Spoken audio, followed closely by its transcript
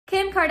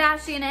Kim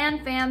Kardashian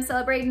and fam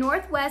celebrate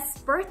Northwest's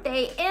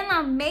birthday in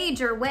a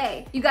major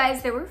way. You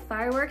guys, there were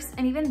fireworks,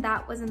 and even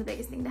that wasn't the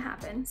biggest thing to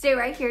happen. Stay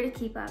right here to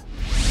keep up.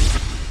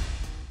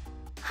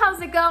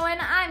 How's it going?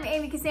 I'm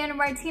Amy Cassandra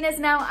Martinez.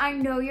 Now, I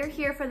know you're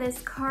here for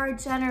this Kard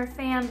Jenner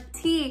fam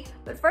tea,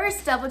 but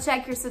first, double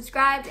check you're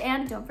subscribed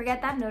and don't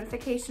forget that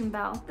notification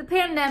bell. The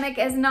pandemic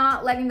is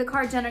not letting the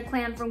Kard Jenner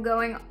clan from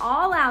going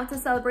all out to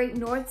celebrate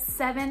North's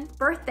 7th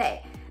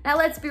birthday. Now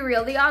let's be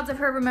real, the odds of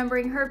her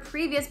remembering her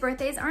previous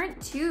birthdays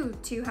aren't too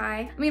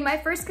high. I mean, my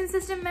first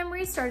consistent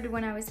memory started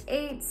when I was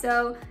 8,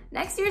 so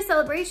next year's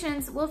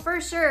celebrations will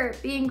for sure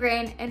be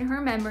ingrained in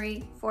her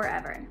memory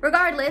forever.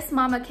 Regardless,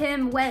 Mama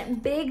Kim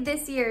went big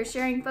this year,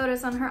 sharing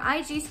photos on her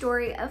IG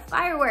story of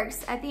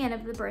fireworks at the end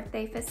of the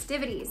birthday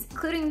festivities,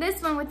 including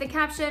this one with the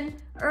caption,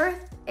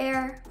 "Earth,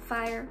 air,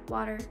 fire,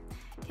 water."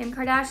 Kim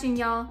Kardashian,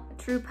 y'all,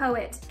 a true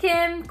poet.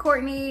 Kim,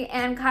 Kourtney,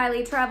 and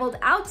Kylie traveled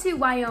out to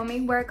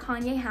Wyoming where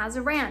Kanye has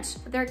a ranch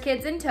with their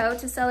kids in tow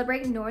to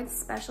celebrate North's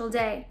special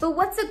day. But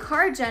what's a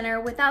Kard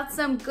Jenner without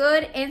some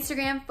good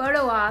Instagram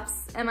photo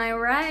ops, am I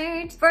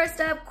right?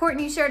 First up,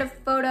 Kourtney shared a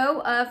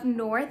photo of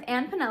North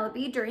and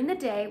Penelope during the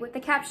day with the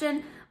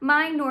caption,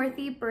 "My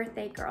Northy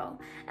birthday girl."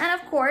 And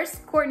of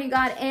course, Kourtney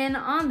got in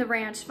on the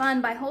ranch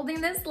fun by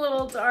holding this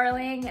little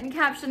darling and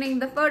captioning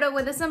the photo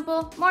with a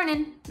simple,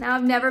 "Morning." Now,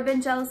 I've never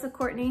been jealous of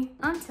Kourtney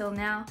until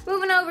now.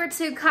 Moving over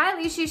to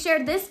Kylie, she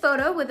shared this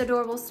photo with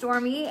adorable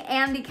Stormy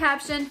and the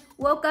caption,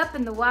 "Woke up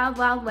in the wild,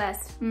 wild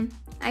west."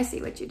 I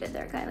see what you did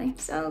there, Kylie.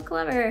 So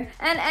clever.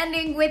 And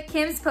ending with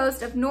Kim's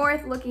post of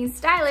North looking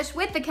stylish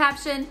with the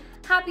caption,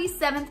 "Happy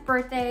 7th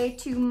birthday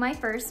to my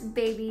first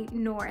baby,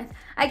 North.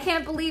 I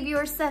can't believe you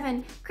are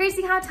 7.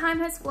 Crazy how time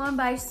has flown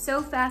by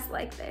so fast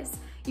like this.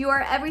 You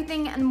are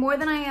everything and more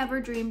than I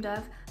ever dreamed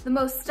of. The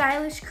most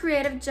stylish,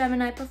 creative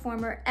Gemini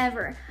performer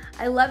ever.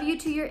 I love you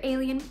to your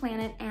alien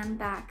planet and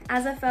back."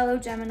 As a fellow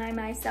Gemini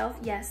myself,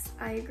 yes,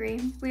 I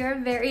agree. We are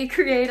very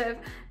creative.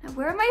 Now,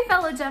 where are my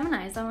fellow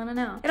Geminis? I wanna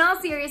know. In all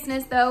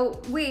seriousness though,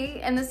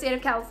 we in the state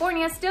of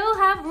California still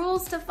have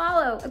rules to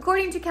follow.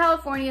 According to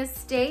California's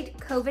state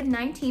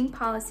COVID-19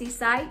 policy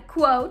site,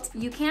 quote,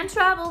 "You can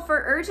travel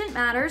for urgent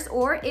matters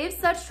or if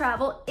such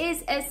travel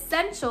is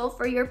essential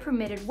for your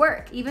permitted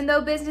work. Even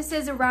though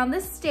businesses around the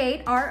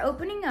state are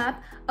opening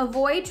up,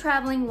 avoid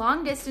traveling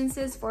long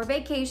distances for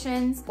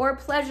vacations or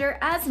pleasure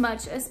as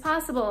much as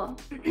possible."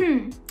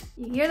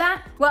 You hear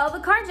that? Well, the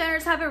Kard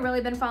Jenners haven't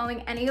really been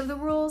following any of the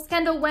rules.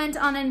 Kendall went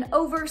on an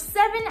over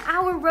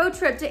 7-hour road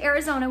trip to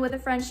Arizona with a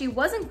friend she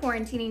wasn't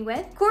quarantining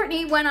with.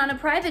 Kourtney went on a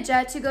private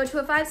jet to go to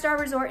a 5-star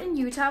resort in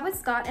Utah with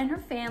Scott and her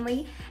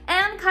family.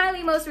 And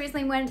Kylie most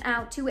recently went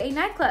out to a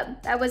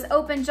nightclub that was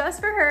open just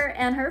for her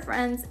and her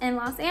friends in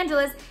Los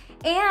Angeles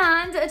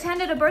and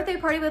attended a birthday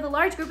party with a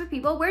large group of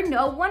people where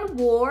no one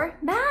wore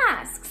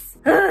masks.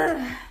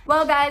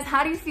 Well guys,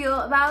 how do you feel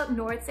about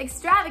North's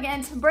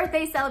extravagant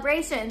birthday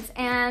celebrations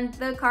and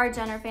the Kard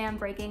Jenner fam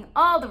breaking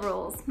all the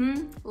rules?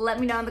 Let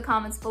me know in the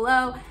comments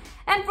below.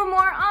 And for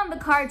more on the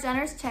Kard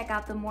Jenners, check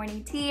out the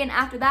morning tea, and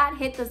after that,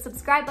 hit the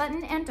subscribe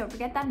button and don't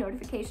forget that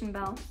notification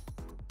bell.